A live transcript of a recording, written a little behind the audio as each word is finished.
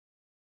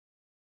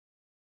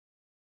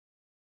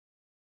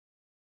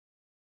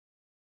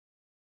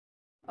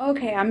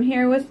Okay, I'm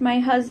here with my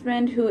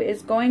husband who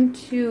is going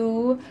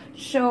to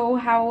show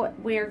how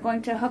we're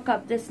going to hook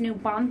up this new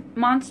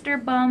Monster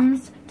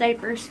Bums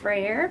diaper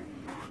sprayer.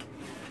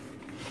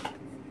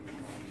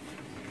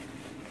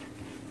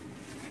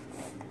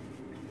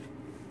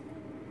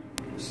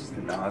 This is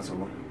the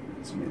nozzle.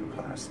 It's made of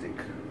plastic.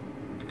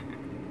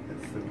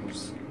 It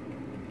feels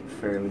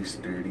fairly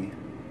sturdy.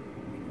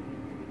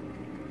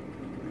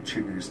 The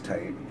trigger's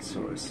tight,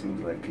 so it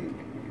seems like it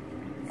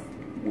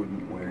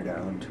wouldn't wear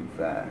down too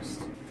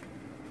fast.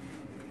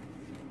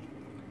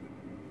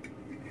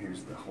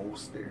 Here's the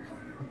holster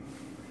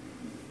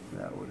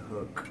that would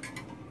hook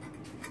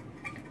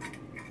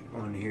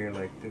on here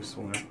like this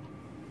one.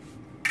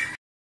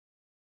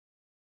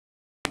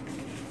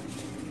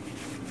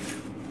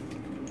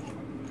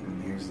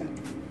 And here's the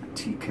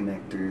T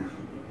connector,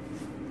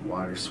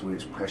 water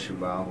switch, pressure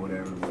valve,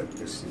 whatever, but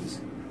this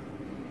is,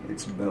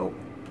 it's built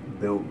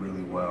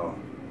really well.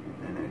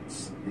 And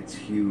it's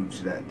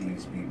huge that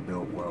these be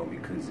built well,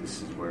 because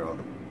this is where all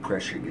the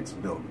pressure gets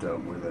built up.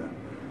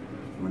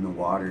 When the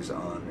water's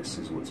on, this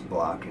is what's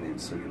blocking it.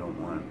 So you don't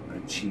want a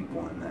cheap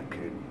one that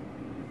could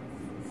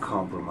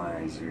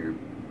compromise your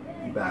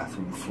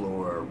bathroom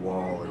floor or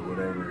wall or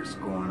whatever is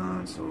going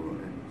on. So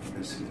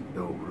this is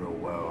built real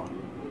well,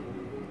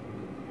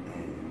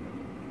 and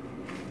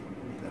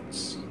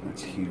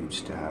that's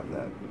huge to have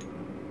that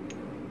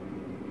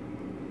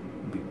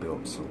be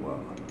built so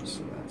well.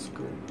 So that's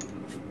good.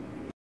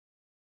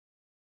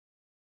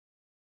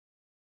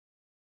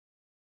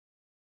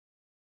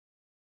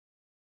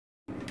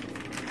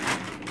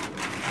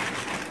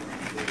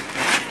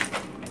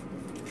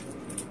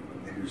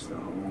 The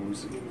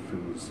hose,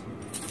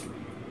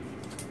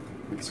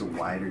 it's a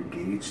wider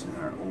gauge than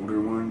our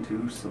older one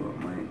too, so it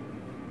might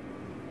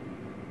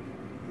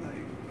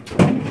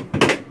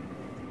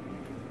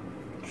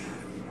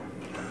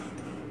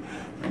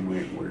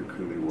work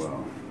really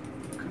well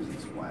because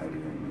it's wider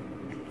and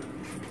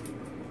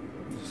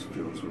it just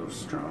feels real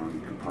strong.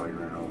 You could probably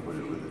run over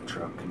it with a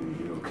truck and you'd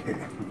be okay.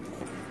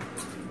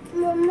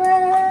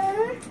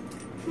 Mama.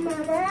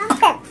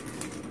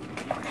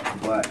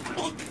 But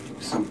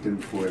something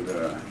for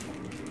the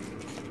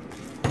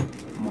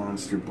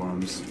Monster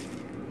Bums,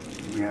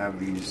 we have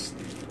these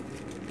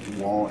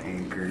wall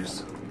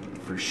anchors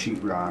for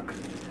sheetrock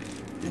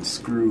and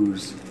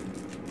screws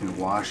and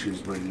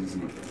washers, but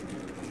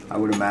I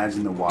would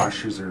imagine the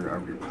washers are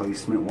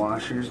replacement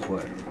washers,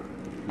 but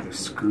the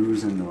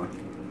screws and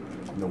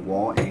the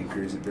wall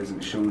anchors, it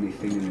doesn't show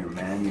anything in their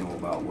manual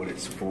about what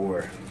it's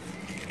for.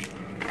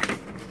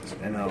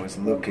 And I was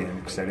looking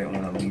because I didn't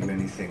want to leave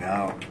anything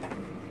out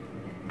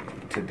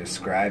to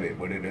describe it,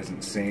 but it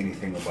doesn't say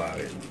anything about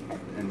it,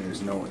 and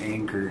there's no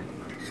anchor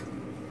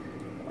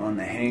on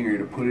the hanger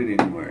to put it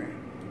anywhere,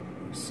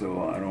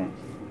 so I don't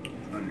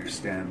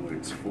understand what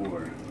it's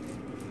for.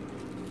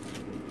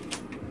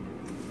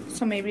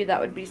 So maybe that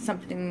would be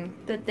something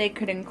that they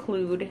could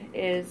include,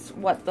 is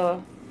what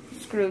the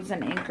screws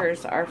and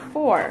anchors are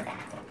for.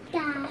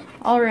 Yeah.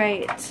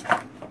 Alright,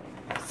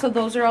 so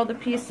those are all the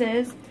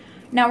pieces.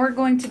 Now we're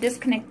going to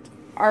disconnect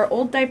our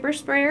old diaper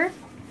sprayer,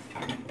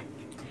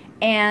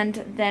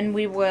 and then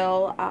we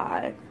will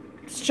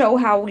show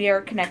how we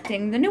are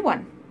connecting the new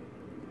one.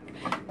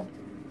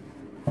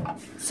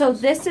 So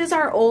this is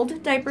our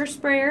old diaper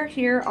sprayer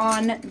here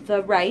on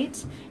the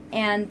right,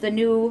 and the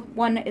new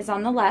one is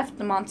on the left,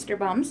 the Monster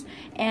Bums.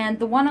 And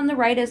the one on the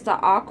right is the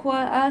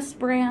Aqua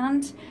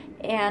brand,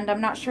 and I'm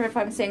not sure if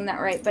I'm saying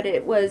that right, but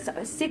it was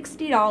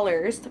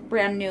 $60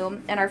 brand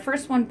new, and our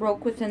first one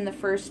broke within the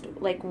first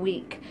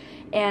week.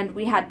 And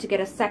we had to get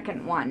a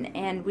second one,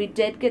 and we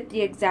did get the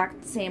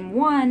exact same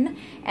one,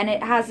 and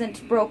it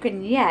hasn't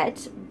broken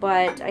yet,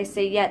 but I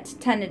say yet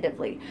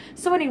tentatively.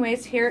 So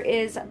anyways, here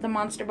is the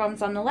Monster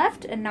Bums on the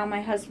left, and now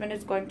my husband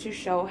is going to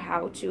show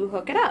how to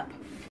hook it up.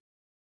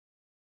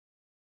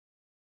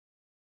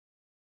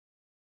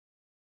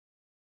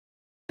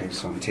 Okay,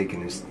 so I'm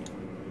taking this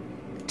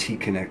T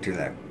connector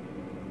that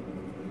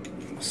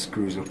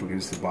screws up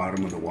against the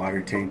bottom of the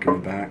water tank in the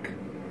back,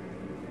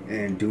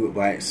 and do it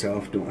by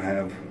itself. Don't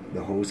have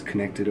the hose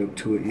connected up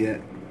to it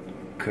yet,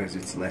 because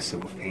it's less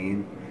of a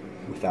pain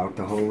without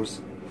the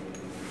hose.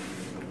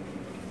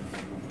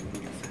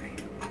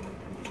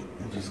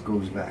 It just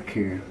goes back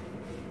here,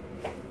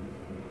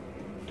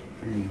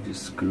 and you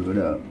just screw it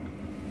up.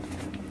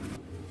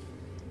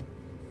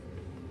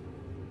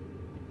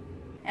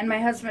 And my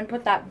husband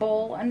put that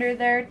bowl under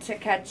there to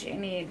catch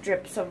any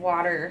drips of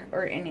water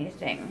or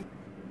anything.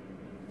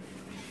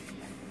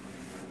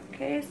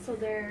 Okay, so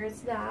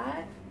there's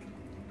that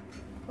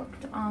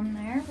hooked on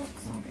there.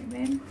 Whoops, sorry,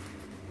 babe.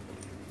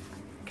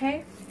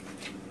 Okay.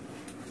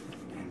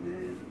 And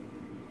then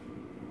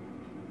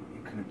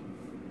you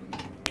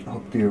could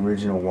hook the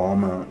original wall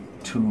mount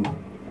to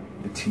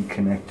the T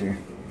connector.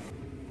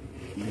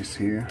 This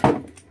here.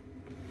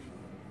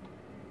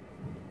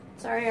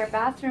 Sorry, our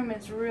bathroom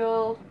is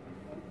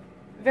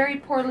very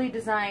poorly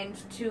designed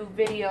to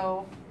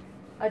video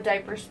a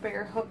diaper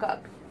sprayer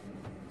hookup.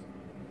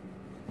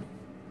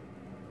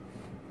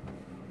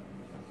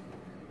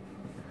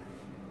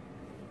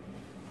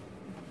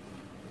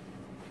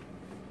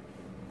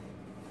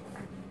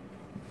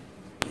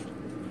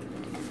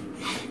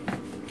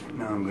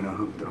 I'm gonna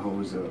hook the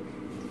hose up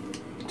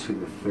to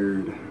the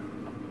third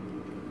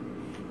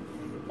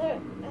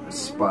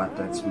spot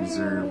that's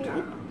reserved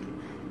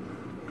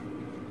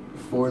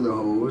for the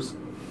hose.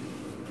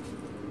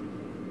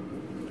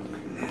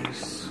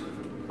 Yes.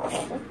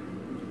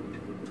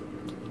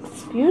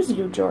 Excuse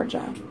you,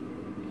 Georgia.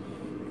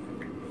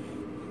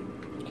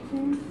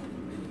 Okay.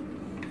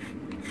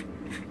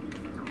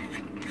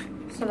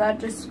 So that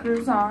just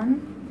screws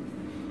on.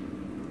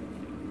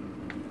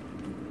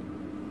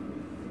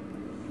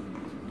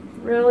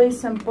 Really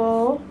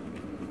simple.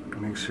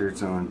 Make sure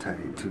it's on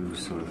tight too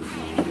so there's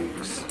no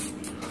leaks.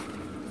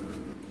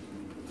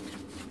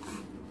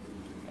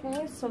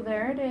 Okay, so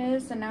there it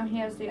is, and now he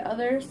has the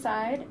other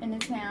side in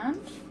his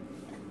hand.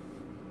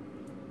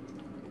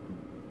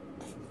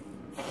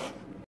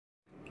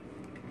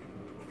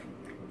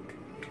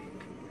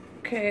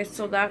 Okay,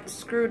 so that's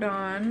screwed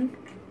on.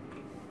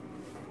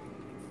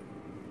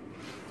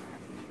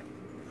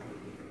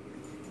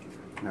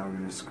 Now we're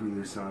going to screw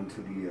this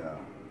onto the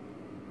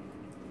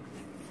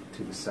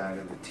side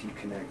of the T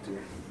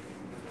connector,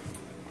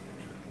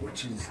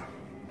 which is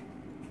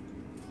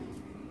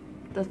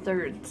the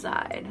third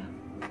side.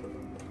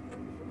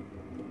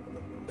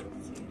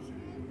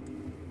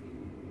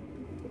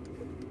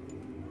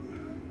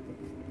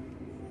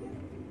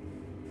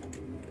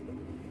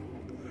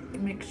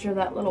 Make sure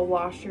that little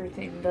washer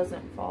thing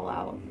doesn't fall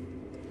out,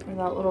 or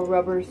that little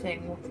rubber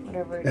thing,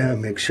 whatever it is. Yeah,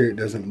 make sure it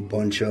doesn't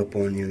bunch up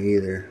on you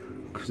either,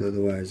 because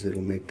otherwise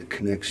it'll make the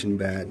connection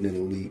bad and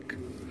it'll leak.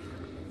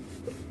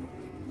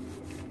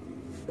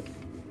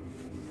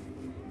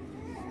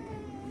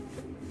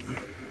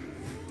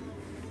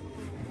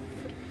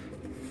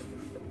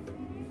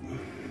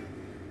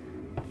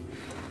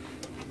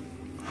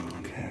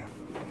 Okay,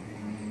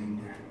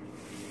 and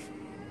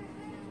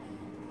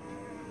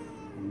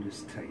I'm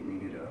just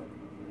tightening it up.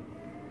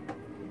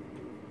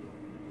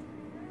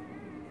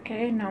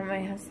 Okay, now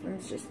my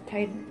husband's just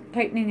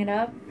tightening it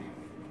up.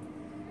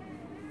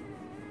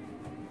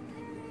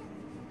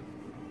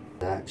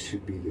 That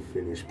should be the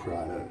finished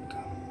product.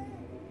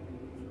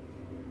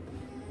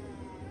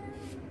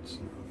 It's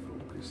not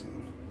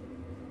focusing.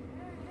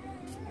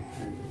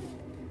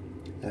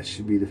 That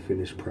should be the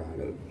finished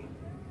product.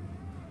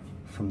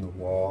 From the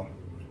wall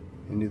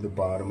into the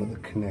bottom of the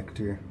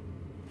connector.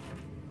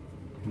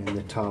 And then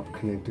the top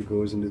connector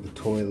goes into the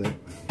toilet.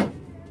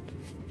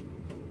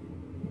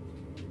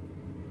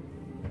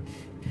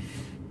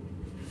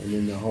 And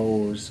then the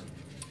hose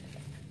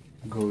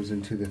goes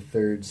into the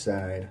third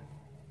side.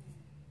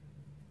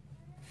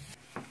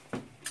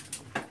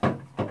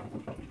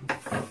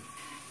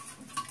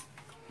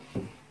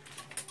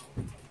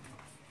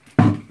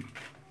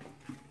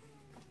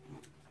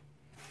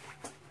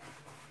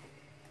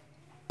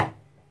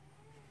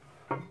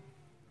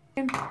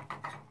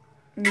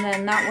 And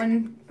then that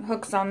one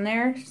hooks on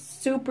there.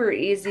 Super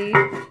easy.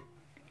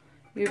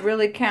 You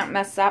really can't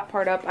mess that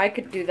part up. I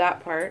could do that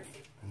part.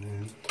 And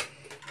then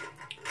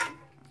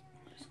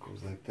just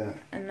goes like that.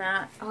 And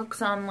that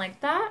hooks on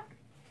like that.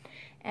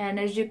 And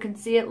as you can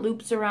see, it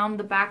loops around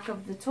the back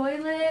of the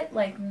toilet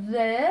like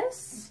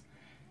this.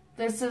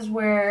 This is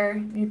where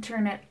you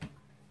turn it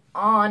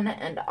on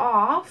and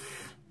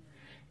off.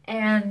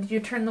 And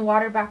you turn the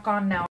water back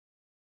on now.